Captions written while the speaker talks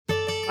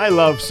I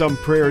love some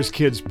prayers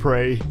kids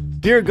pray.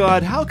 Dear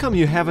God, how come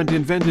you haven't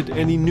invented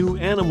any new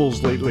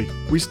animals lately?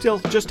 We still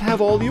just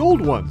have all the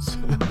old ones.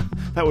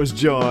 That was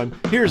John.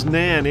 Here's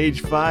Nan,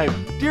 age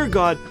 5. Dear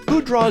God,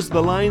 who draws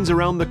the lines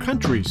around the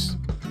countries?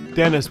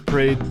 Dennis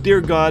prayed,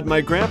 Dear God, my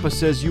grandpa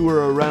says you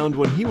were around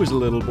when he was a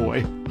little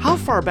boy. How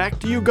far back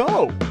do you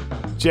go?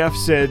 Jeff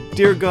said,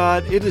 Dear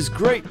God, it is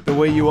great the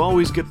way you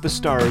always get the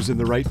stars in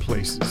the right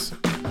places.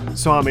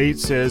 Psalm 8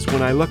 says,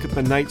 When I look at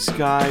the night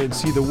sky and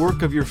see the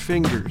work of your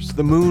fingers,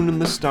 the moon and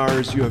the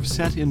stars you have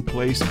set in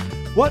place,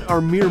 what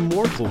are mere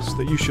mortals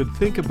that you should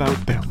think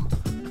about them?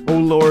 O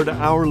Lord,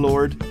 our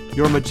Lord,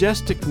 your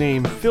majestic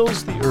name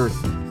fills the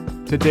earth.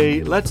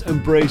 Today, let's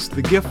embrace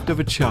the gift of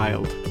a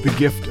child, the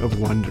gift of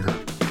wonder.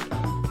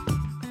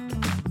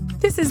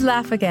 This is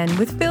Laugh Again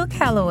with Phil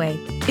Callaway.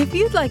 If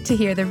you'd like to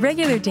hear the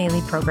regular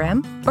daily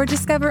program or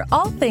discover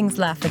all things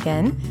Laugh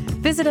Again,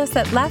 visit us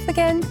at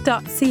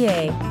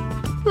laughagain.ca.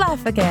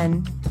 Laugh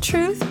Again,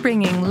 truth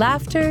bringing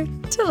laughter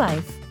to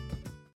life.